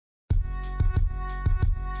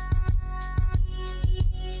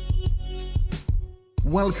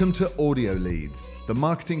Welcome to Audio Leads, the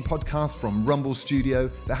marketing podcast from Rumble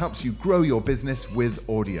Studio that helps you grow your business with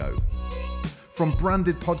audio. From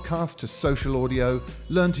branded podcasts to social audio,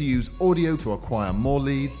 learn to use audio to acquire more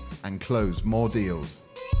leads and close more deals.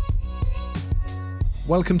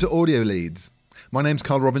 Welcome to Audio Leads. My name's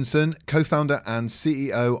Carl Robinson, co-founder and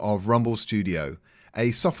CEO of Rumble Studio,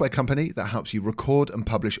 a software company that helps you record and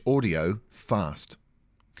publish audio fast.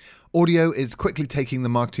 Audio is quickly taking the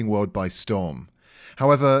marketing world by storm.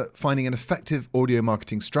 However, finding an effective audio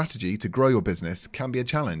marketing strategy to grow your business can be a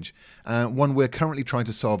challenge, one we're currently trying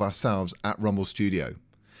to solve ourselves at Rumble Studio.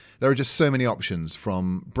 There are just so many options,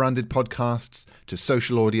 from branded podcasts to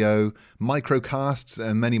social audio, microcasts,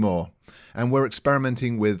 and many more, and we're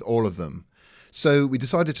experimenting with all of them. So we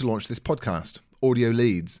decided to launch this podcast, Audio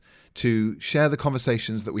Leads, to share the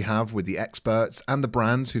conversations that we have with the experts and the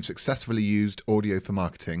brands who've successfully used audio for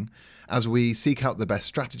marketing, as we seek out the best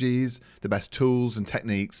strategies, the best tools and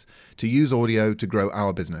techniques to use audio to grow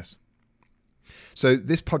our business. So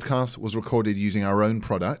this podcast was recorded using our own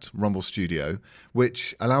product, Rumble Studio,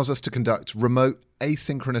 which allows us to conduct remote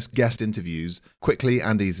asynchronous guest interviews quickly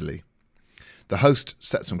and easily. The host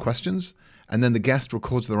sets some questions, and then the guest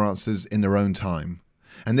records their answers in their own time.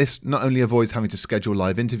 And this not only avoids having to schedule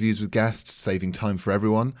live interviews with guests, saving time for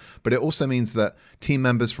everyone, but it also means that team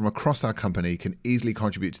members from across our company can easily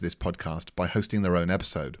contribute to this podcast by hosting their own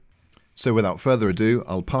episode. So without further ado,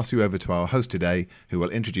 I'll pass you over to our host today, who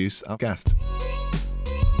will introduce our guest.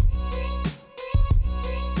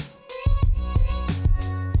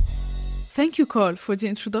 Thank you, Carl, for the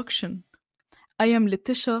introduction. I am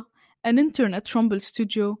Letitia, an intern at Rumble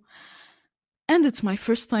Studio, and it's my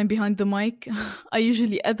first time behind the mic. I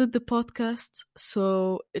usually edit the podcast,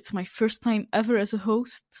 so it's my first time ever as a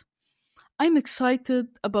host. I'm excited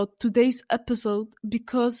about today's episode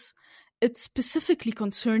because it specifically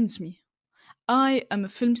concerns me. I am a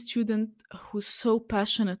film student who's so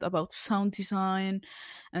passionate about sound design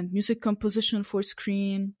and music composition for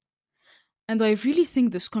screen. And I really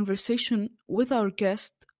think this conversation with our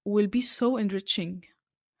guest will be so enriching.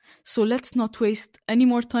 So let's not waste any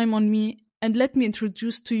more time on me, and let me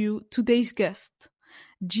introduce to you today's guest,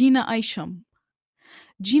 Jeanna Isham.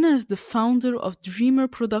 Jeanna is the founder of Dreamr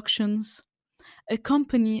Productions, a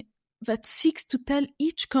company that seeks to tell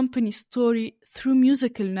each company's story through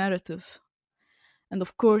musical narrative. And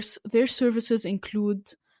of course, their services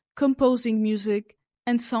include composing music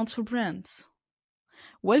and sounds for brands.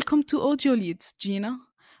 Welcome to Audio Leads, Jeanna.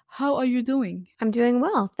 How are you doing? I'm doing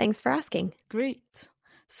well. Thanks for asking. Great.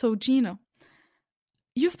 So, Jeanna,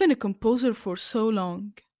 you've been a composer for so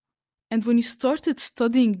long, and when you started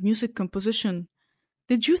studying music composition,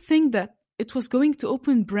 did you think that it was going to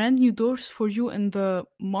open brand new doors for you in the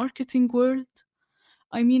marketing world?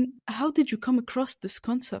 I mean, how did you come across this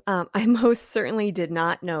concept? I most certainly did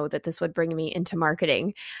not know that this would bring me into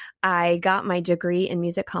marketing. I got my degree in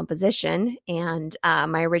music composition, and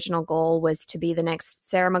my original goal was to be the next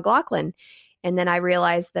Sarah McLachlan. And then I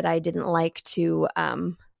realized that I didn't like to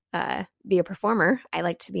be a performer. I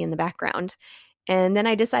like to be in the background. And then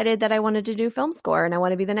I decided that I wanted to do film score and I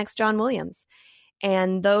want to be the next John Williams.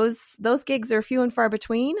 And those gigs are few and far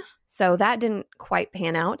between. So that didn't quite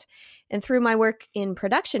pan out. And through my work in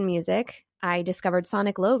production music, I discovered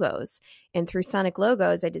sonic logos. And through sonic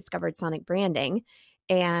logos, I discovered sonic branding.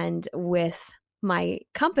 And with my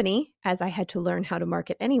company, as I had to learn how to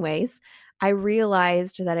market anyways, I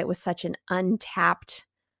realized that it was such an untapped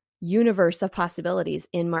universe of possibilities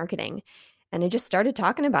in marketing. And I just started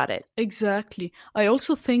talking about it. Exactly. I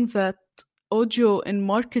also think that audio in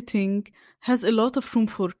marketing has a lot of room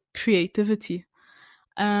for creativity.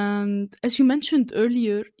 And as you mentioned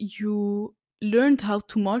earlier, you learned how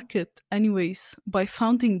to market anyways by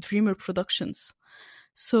founding Dreamr Productions.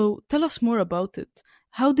 So tell us more about it.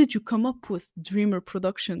 How did you come up with Dreamr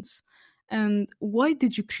Productions? And why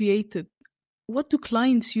did you create it? What do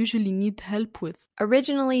clients usually need help with?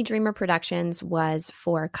 Originally, Dreamr Productions was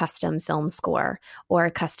for custom film score or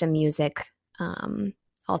custom music,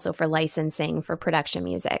 also for licensing for production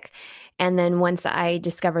music. And then once I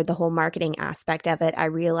discovered the whole marketing aspect of it, I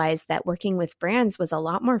realized that working with brands was a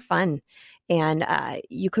lot more fun. And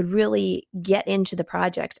you could really get into the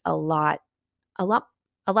project a lot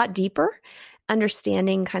deeper,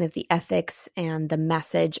 understanding kind of the ethics and the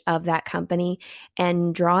message of that company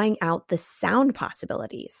and drawing out the sound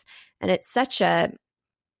possibilities. And it's such a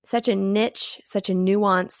niche, such a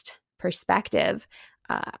nuanced perspective.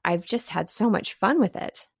 I've just had so much fun with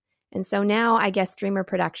it. And so now I guess Dreamr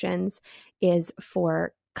Productions is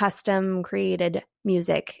for custom created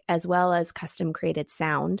music as well as custom created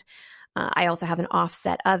sound. I also have an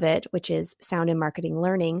offset of it, which is sound and marketing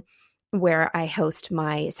learning. where I host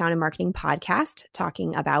my sound and marketing podcast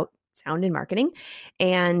talking about sound and marketing,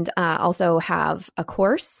 and also have a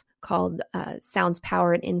course called Sounds,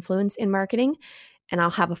 Power, and Influence in Marketing. And I'll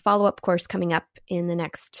have a follow-up course coming up in the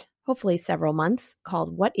next, hopefully, several months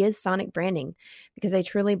called What is Sonic Branding? Because I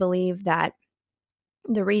truly believe that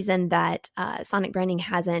the reason that sonic branding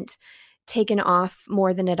hasn't taken off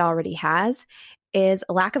more than it already has is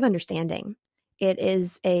a lack of understanding. It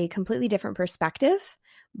is a completely different perspective,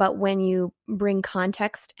 but when you bring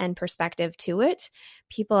context and perspective to it,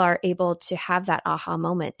 people are able to have that aha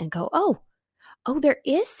moment and go, oh, there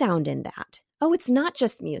is sound in that. Oh, it's not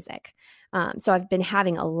just music. So I've been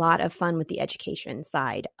having a lot of fun with the education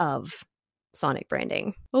side of sonic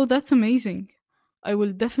branding. Oh, that's amazing. I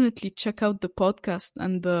will definitely check out the podcast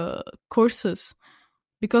and the courses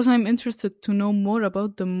because I'm interested to know more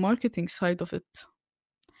about the marketing side of it.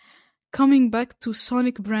 Coming back to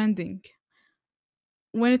sonic branding,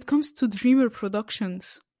 when it comes to Dreamr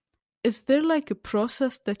Productions, is there like a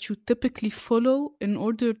process that you typically follow in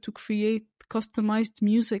order to create customized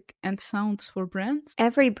music and sounds for brands?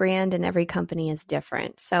 Every brand and every company is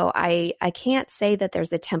different. So I can't say that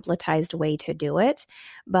there's a templatized way to do it,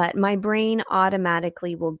 but my brain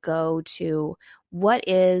automatically will go to what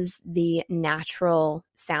is the natural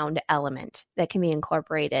sound element that can be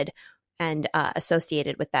incorporated and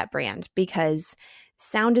associated with that brand, because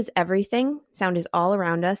sound is everything. Sound is all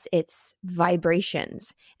around us. It's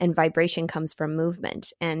vibrations, and vibration comes from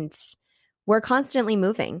movement. And we're constantly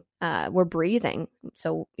moving. We're breathing.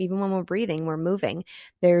 So even when we're breathing, we're moving.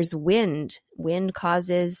 There's wind. Wind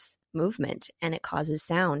causes movement and it causes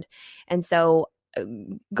sound. And so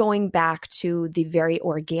going back to the very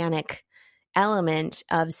organic element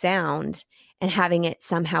of sound and having it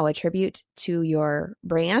somehow attribute to your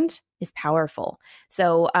brand is powerful.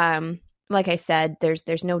 So, like I said,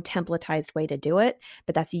 there's no templatized way to do it,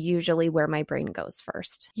 but that's usually where my brain goes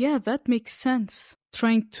first. Yeah, that makes sense.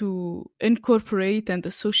 Trying to incorporate and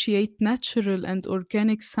associate natural and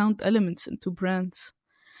organic sound elements into brands.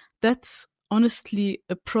 That's honestly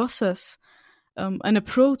a process, an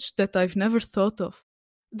approach that I've never thought of.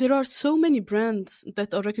 There are so many brands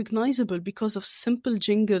that are recognizable because of simple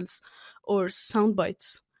jingles or sound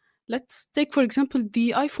bites. Let's take, for example,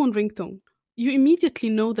 the iPhone ringtone. You immediately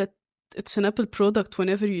know that it's an Apple product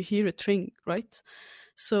whenever you hear it ring, right?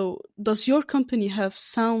 So does your company have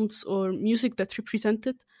sounds or music that represent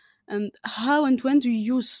it? And how and when do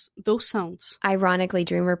you use those sounds? Ironically,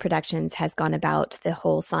 Dreamr Productions has gone about the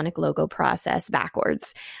whole Sonic logo process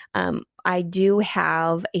backwards. I do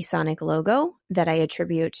have a Sonic logo that I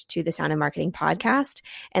attribute to the Sound and Marketing podcast,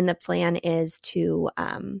 and the plan is to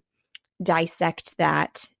dissect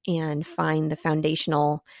that and find the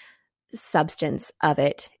foundational substance of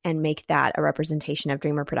it and make that a representation of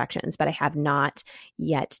Dreamr Productions. But I have not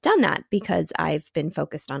yet done that because I've been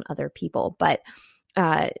focused on other people. But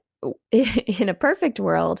in a perfect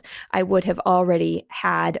world, I would have already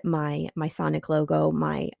had my Sonic logo,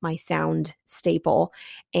 my sound staple,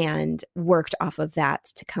 and worked off of that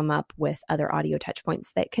to come up with other audio touch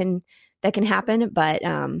points that can happen. But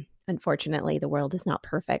unfortunately, the world is not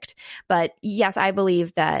perfect. But yes, I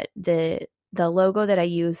believe that the logo that I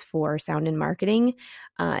use for sound and marketing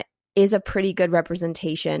is a pretty good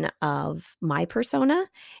representation of my persona,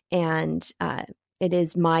 and it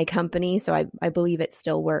is my company, so I believe it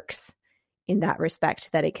still works in that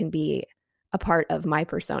respect, that it can be a part of my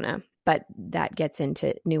persona. But that gets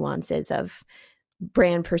into nuances of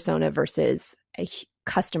brand persona versus a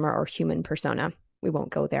customer or human persona. We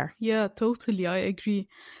won't go there. Yeah, totally. I agree.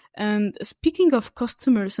 And speaking of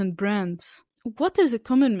customers and brands, what is a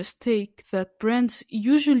common mistake that brands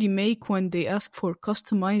usually make when they ask for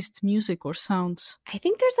customized music or sounds? I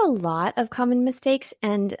think there's a lot of common mistakes,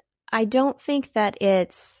 and I don't think that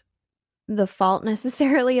it's the fault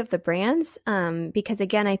necessarily of the brands, because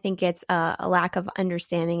again, I think it's a lack of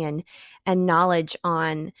understanding and knowledge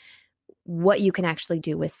on what you can actually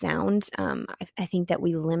do with sound. I think that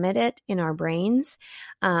we limit it in our brains.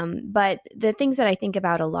 But the things that I think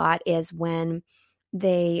about a lot is when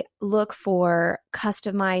they look for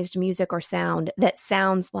customized music or sound that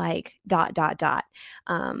sounds like ...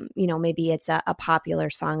 Maybe it's a popular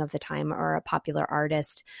song of the time or a popular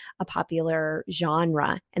artist, a popular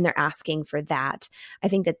genre, and they're asking for that. I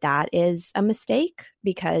think that is a mistake,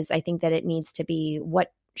 because I think that it needs to be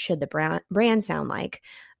what should the brand sound like,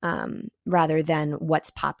 rather than what's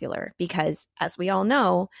popular. Because as we all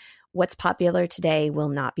know, what's popular today will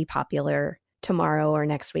not be popular tomorrow or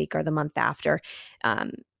next week or the month after.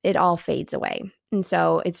 It all fades away. And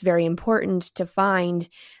so it's very important to find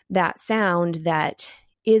that sound that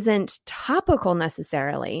isn't topical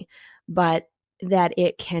necessarily, but that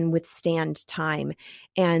it can withstand time.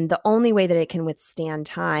 And the only way that it can withstand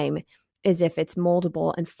time is if it's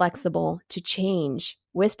moldable and flexible to change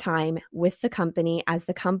with time, with the company, as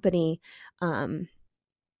the company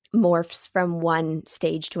morphs from one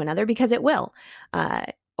stage to another, because it will,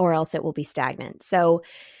 or else it will be stagnant. So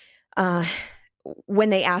when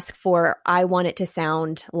they ask for, I want it to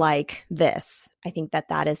sound like this, I think that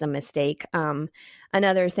that is a mistake.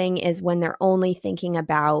 Another thing is when they're only thinking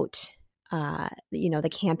about, the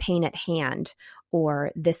campaign at hand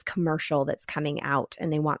or this commercial that's coming out,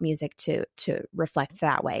 and they want music to reflect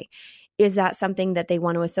that way. Is that something that they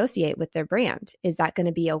want to associate with their brand? Is that going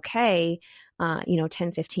to be okay, 10,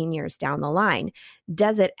 15 years down the line?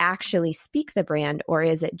 Does it actually speak the brand, or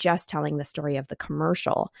is it just telling the story of the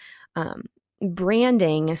commercial?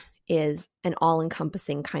 Branding is an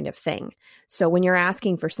all-encompassing kind of thing. So when you're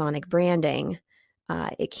asking for sonic branding,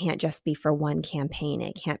 it can't just be for one campaign.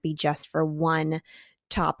 It can't be just for one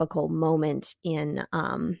topical moment in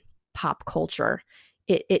pop culture.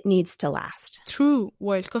 It needs to last. True.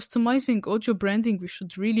 While customizing audio branding, we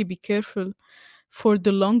should really be careful for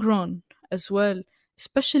the long run as well.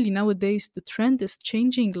 Especially nowadays, the trend is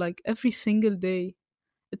changing like every single day.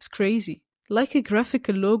 It's crazy. Like a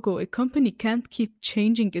graphical logo, a company can't keep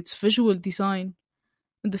changing its visual design.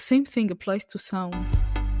 And the same thing applies to sound.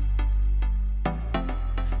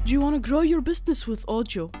 Do you want to grow your business with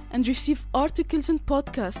audio and receive articles and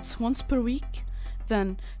podcasts once per week?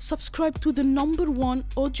 Then subscribe to the #1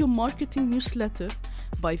 audio marketing newsletter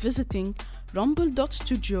by visiting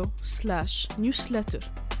rumble.studio/newsletter.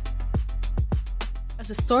 As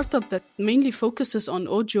a startup that mainly focuses on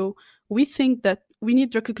audio, we think that we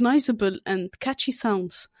need recognizable and catchy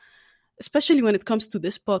sounds, especially when it comes to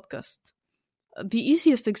this podcast. The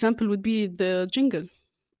easiest example would be the jingle.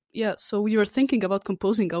 Yeah, so we were thinking about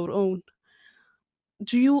composing our own.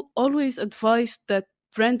 Do you always advise that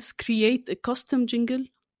brands create a custom jingle?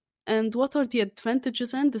 And what are the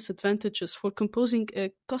advantages and disadvantages for composing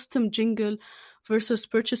a custom jingle versus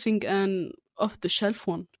purchasing an off-the-shelf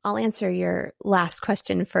one? I'll answer your last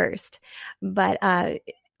question first. But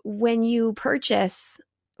when you purchase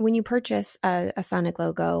a sonic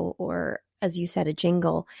logo, or as you said, a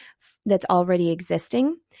jingle that's already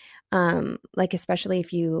existing, like especially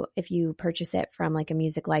if you purchase it from like a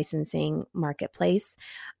music licensing marketplace,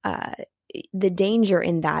 the danger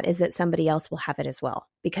in that is that somebody else will have it as well,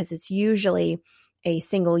 because it's usually a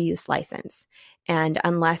single-use license. And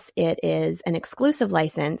unless it is an exclusive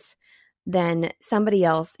license, then somebody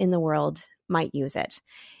else in the world might use it.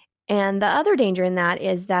 And the other danger in that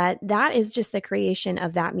is that is just the creation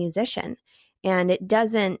of that musician, and it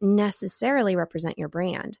doesn't necessarily represent your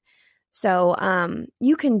brand. So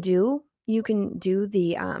you can do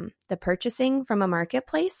the purchasing from a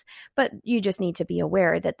marketplace, but you just need to be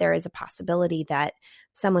aware that there is a possibility that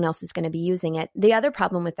someone else is going to be using it. The other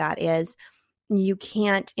problem with that is you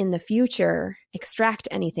can't in the future extract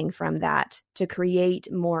anything from that to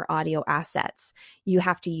create more audio assets. You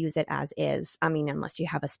have to use it as is. I mean, unless you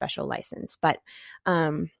have a special license. But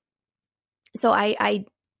so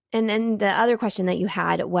and then the other question that you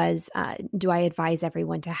had was, do I advise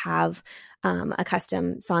everyone to have a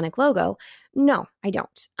custom sonic logo? No, I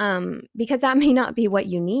don't, because that may not be what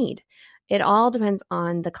you need. It all depends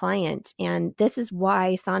on the client. And this is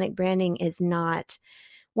why sonic branding is not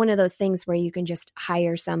one of those things where you can just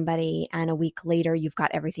hire somebody and a week later you've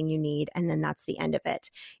got everything you need and then that's the end of it.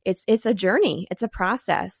 It's a journey. It's a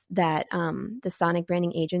process that the sonic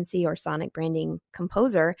branding agency or sonic branding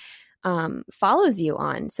composer follows you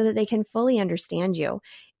on, so that they can fully understand you.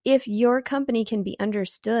 If your company can be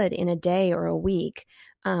understood in a day or a week,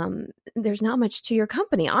 there's not much to your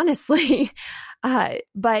company, honestly.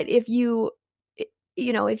 But if you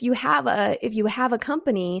have a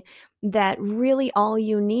company that really all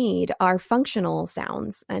you need are functional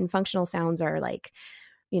sounds, and functional sounds are like,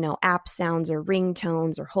 app sounds or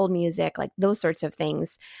ringtones or hold music, like those sorts of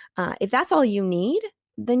things. If that's all you need,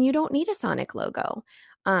 then you don't need a sonic logo.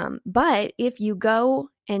 But if you go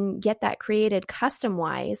and get that created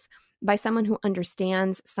custom-wise by someone who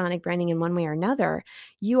understands sonic branding in one way or another,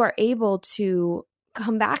 you are able to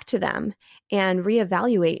come back to them and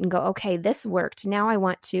reevaluate and go, okay, this worked. Now I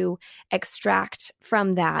want to extract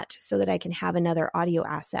from that so that I can have another audio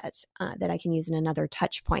asset that I can use in another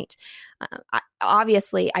touch point.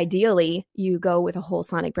 Obviously, ideally, you go with a whole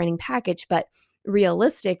sonic branding package, but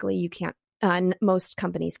realistically, you can't. Most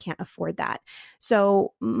companies can't afford that.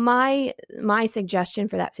 So my suggestion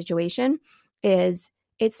for that situation is,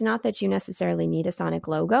 it's not that you necessarily need a sonic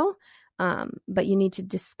logo, but you need to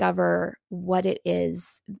discover what it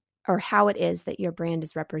is or how it is that your brand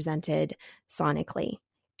is represented sonically.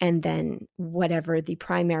 and then whatever the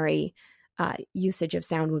primary usage of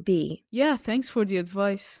sound would be. Yeah, thanks for the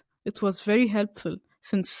advice. It was very helpful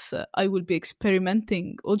since I will be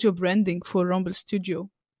experimenting audio branding for Rumble Studio.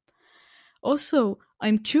 Also,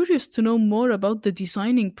 I'm curious to know more about the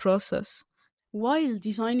designing process. While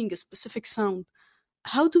designing a specific sound,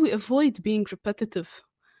 how do we avoid being repetitive?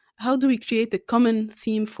 How do we create a common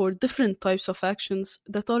theme for different types of actions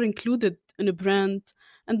that are included in a brand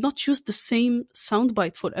and not use the same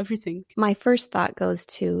soundbite for everything? My first thought goes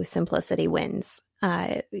to simplicity wins.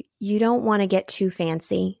 You don't want to get too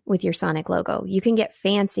fancy with your sonic logo. You can get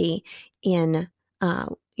fancy in,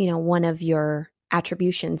 one of your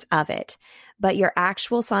attributions of it, but your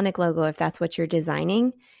actual sonic logo, if that's what you're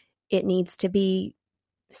designing, it needs to be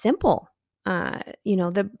simple.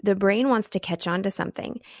 The brain wants to catch on to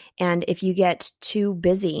something, and if you get too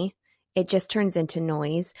busy, it just turns into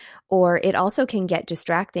noise, or it also can get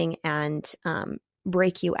distracting and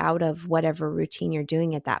break you out of whatever routine you're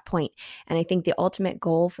doing at that point. And I think the ultimate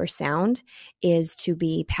goal for sound is to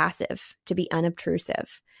be passive, to be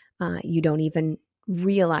unobtrusive. You don't even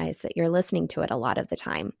realize that you're listening to it a lot of the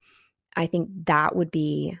time. I think that would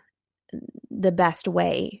be the best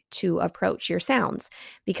way to approach your sounds,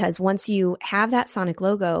 because once you have that sonic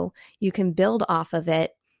logo, you can build off of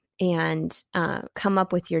it and come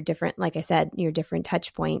up with your different, like I said, your different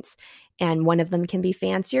touch points. And one of them can be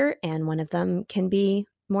fancier and one of them can be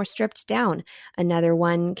more stripped down. Another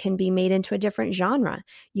one can be made into a different genre.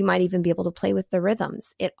 You might even be able to play with the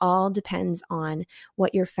rhythms. It all depends on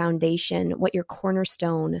what your foundation, what your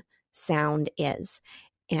cornerstone sound is.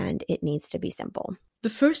 And it needs to be simple. The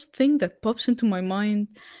first thing that pops into my mind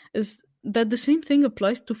is that the same thing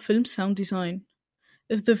applies to film sound design.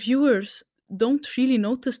 If the viewers don't really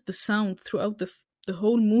notice the sound throughout the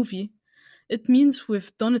whole movie, it means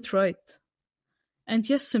we've done it right. And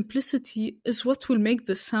yes, simplicity is what will make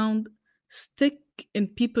the sound stick in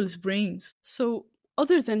people's brains. So,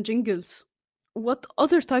 other than jingles, what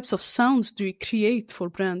other types of sounds do you create for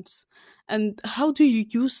brands? And how do you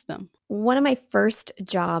use them? One of my first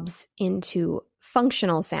jobs into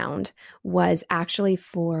functional sound was actually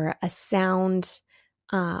for a sound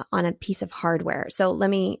on a piece of hardware. So let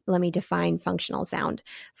me define functional sound.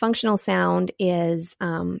 Functional sound is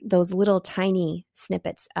those little tiny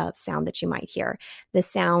snippets of sound that you might hear. The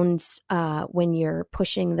sounds when you're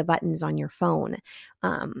pushing the buttons on your phone,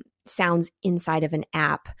 sounds inside of an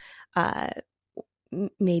app,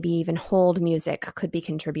 maybe even hold music could be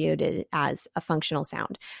contributed as a functional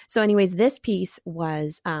sound. So anyways, this piece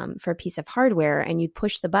was for a piece of hardware, and you'd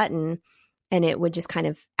push the button and it would just kind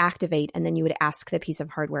of activate, and then you would ask the piece of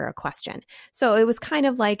hardware a question. So it was kind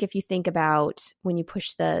of like if you think about when you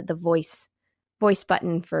push the voice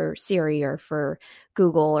button for Siri or for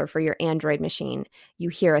Google or for your Android machine, you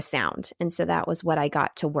hear a sound. And so that was what I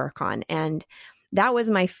got to work on. And that was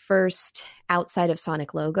my first, outside of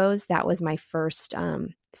sonic logos, that was my first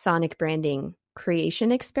sonic branding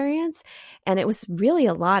creation experience. And it was really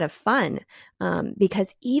a lot of fun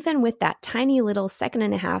because even with that tiny little second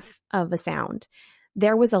and a half of a sound,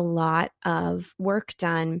 there was a lot of work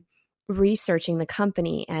done researching the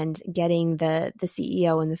company and getting the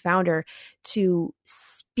CEO and the founder to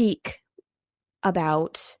speak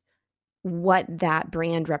about what that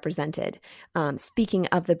brand represented, speaking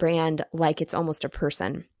of the brand like it's almost a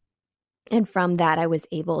person. And from that, I was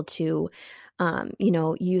able to,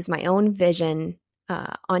 use my own vision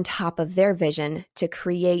on top of their vision to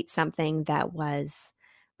create something that was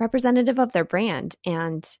representative of their brand.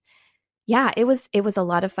 And yeah, it was a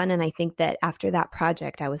lot of fun. And I think that after that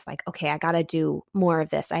project, I was like, okay, I got to do more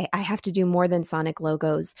of this. I have to do more than sonic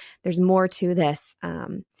logos. There's more to this.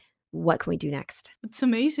 What can we do next? It's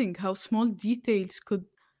amazing how small details could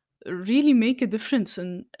really make a difference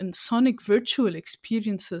in sonic virtual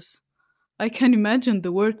experiences. I can imagine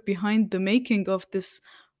the work behind the making of this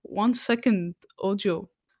 1 second audio.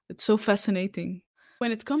 It's so fascinating.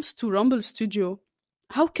 When it comes to Rumble Studio,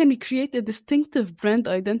 how can we create a distinctive brand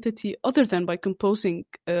identity other than by composing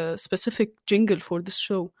a specific jingle for this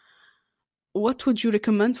show? What would you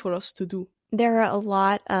recommend for us to do? There are a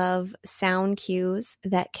lot of sound cues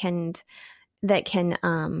that can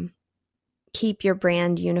keep your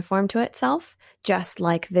brand uniform to itself, just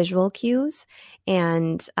like visual cues.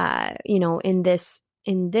 And in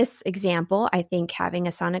this example, I think having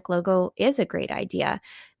a sonic logo is a great idea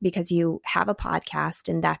because you have a podcast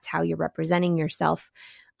and that's how you're representing yourself,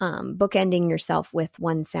 bookending yourself with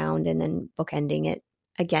one sound and then bookending it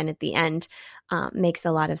again at the end makes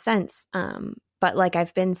a lot of sense. But like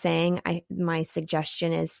I've been saying, my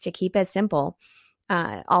suggestion is to keep it simple.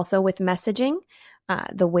 Also with messaging,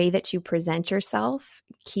 the way that you present yourself,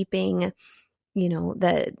 keeping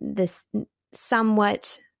this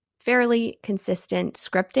somewhat fairly consistent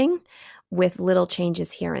scripting with little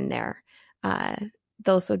changes here and there.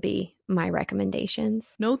 Those would be my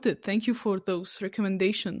recommendations. Noted. Thank you for those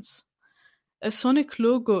recommendations. A sonic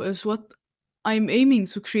logo is what I'm aiming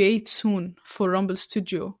to create soon for Rumble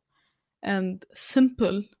Studio, and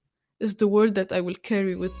simple is the word that I will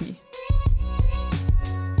carry with me.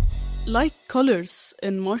 Like colors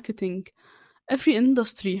in marketing, every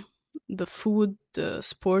industry, the food, the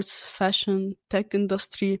sports, fashion, tech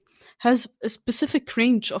industry, has a specific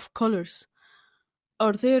range of colors.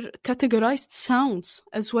 Are there categorized sounds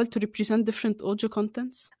as well to represent different audio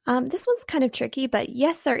contents? This one's kind of tricky, but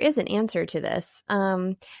yes, there is an answer to this.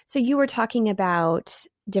 So you were talking about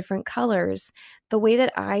different colors. The way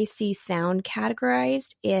that I see sound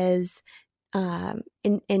categorized is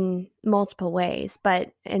in multiple ways, but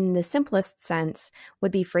in the simplest sense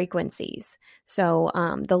would be frequencies. So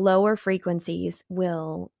the lower frequencies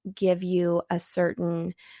will give you a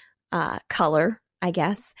certain color, I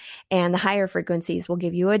guess, and the higher frequencies will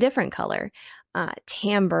give you a different color.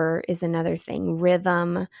 Timbre is another thing,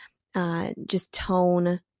 rhythm, just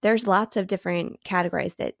tone. There's lots of different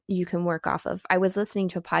categories that you can work off of. I was listening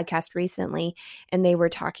to a podcast recently, and they were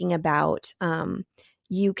talking about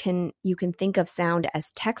you can think of sound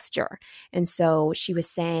as texture. And so she was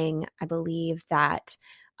saying, I believe that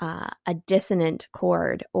a dissonant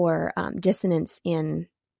chord or dissonance in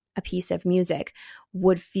a piece of music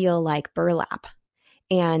would feel like burlap.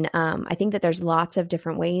 And I think that there's lots of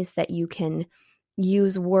different ways that you can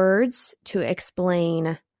use words to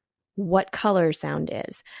explain what color sound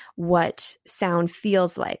is, what sound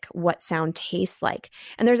feels like, what sound tastes like.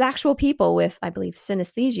 And there's actual people with, I believe,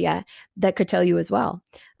 synesthesia that could tell you as well.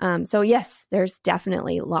 So yes, there's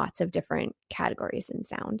definitely lots of different categories in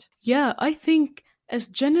sound. Yeah, I think as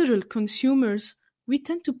general consumers, we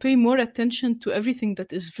tend to pay more attention to everything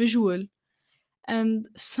that is visual, and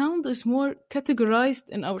sound is more categorized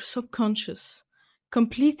in our subconscious,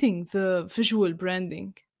 completing the visual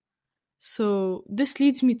branding. So this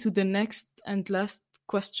leads me to the next and last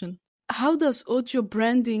question. How does audio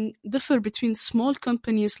branding differ between small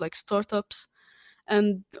companies like startups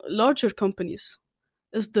and larger companies?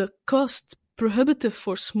 Is the cost prohibitive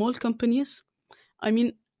for small companies? I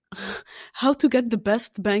mean, how to get the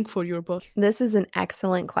best bang for your buck? This is an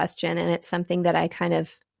excellent question, and it's something that I kind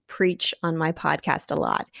of preach on my podcast a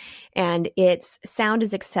lot. And it's sound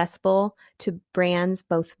is accessible to brands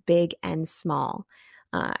both big and small.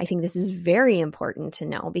 I think this is very important to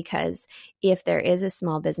know, because if there is a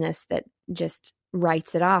small business that just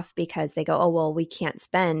writes it off because they go, oh, well, we can't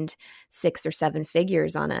spend 6 or 7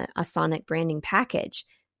 figures on a sonic branding package,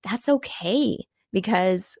 that's okay.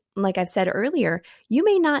 Because like I've said earlier, you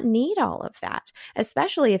may not need all of that,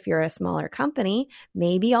 especially if you're a smaller company.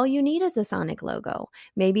 Maybe all you need is a sonic logo.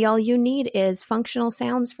 Maybe all you need is functional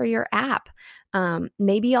sounds for your app.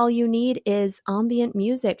 Maybe all you need is ambient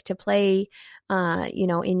music to play,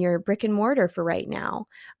 in your brick and mortar for right now.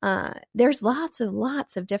 There's lots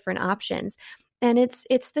of different options. And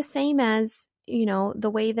it's the same as,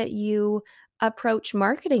 the way that you approach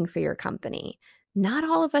marketing for your company. Not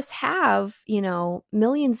all of us have,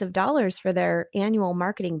 millions of dollars for their annual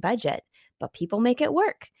marketing budget, but people make it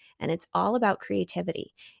work. And it's all about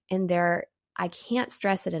creativity. And I can't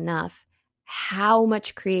stress it enough, how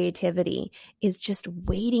much creativity is just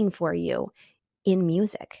waiting for you in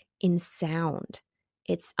music, in sound.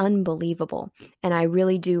 It's unbelievable. And I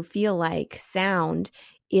really do feel like sound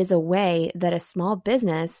is a way that a small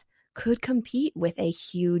business could compete with a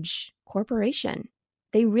huge corporation.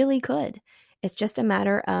 They really could. It's just a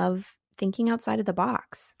matter of thinking outside of the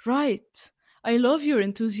box. Right. I love your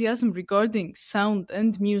enthusiasm regarding sound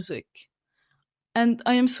and music. And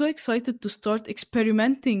I am so excited to start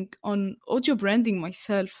experimenting on audio branding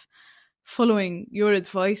myself, following your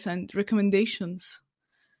advice and recommendations.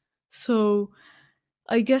 So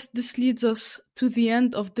I guess this leads us to the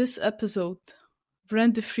end of this episode,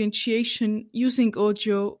 Brand Differentiation Using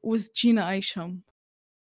Audio with Jeanna Isham.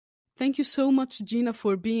 Thank you so much, Jeanna,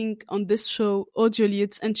 for being on this show, Audio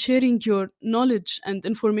Leads, and sharing your knowledge and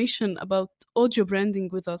information about audio branding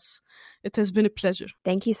with us. It has been a pleasure.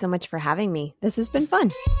 Thank you so much for having me. This has been fun.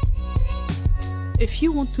 If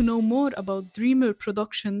you want to know more about Dreamr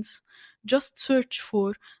Productions, just search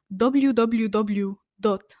for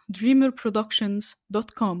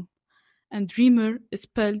www.dreamrproductions.com. And Dreamr is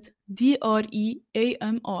spelled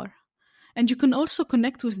Dreamr. And you can also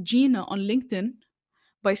connect with Jeanna on LinkedIn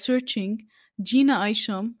by searching Jeanna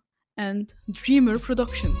Isham and Dreamr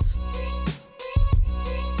Productions.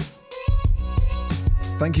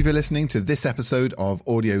 Thank you for listening to this episode of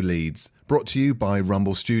Audio Leads, brought to you by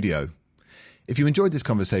Rumble Studio. If you enjoyed this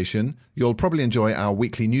conversation, you'll probably enjoy our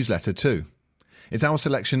weekly newsletter too. It's our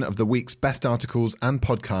selection of the week's best articles and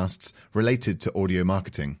podcasts related to audio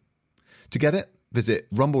marketing. To get it, visit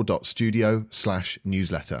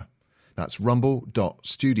rumble.studio/newsletter. That's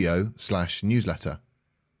rumble.studio/newsletter.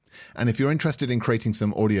 And if you're interested in creating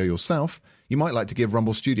some audio yourself, you might like to give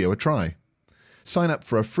Rumble Studio a try. Sign up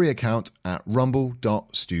for a free account at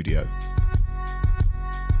rumble.studio.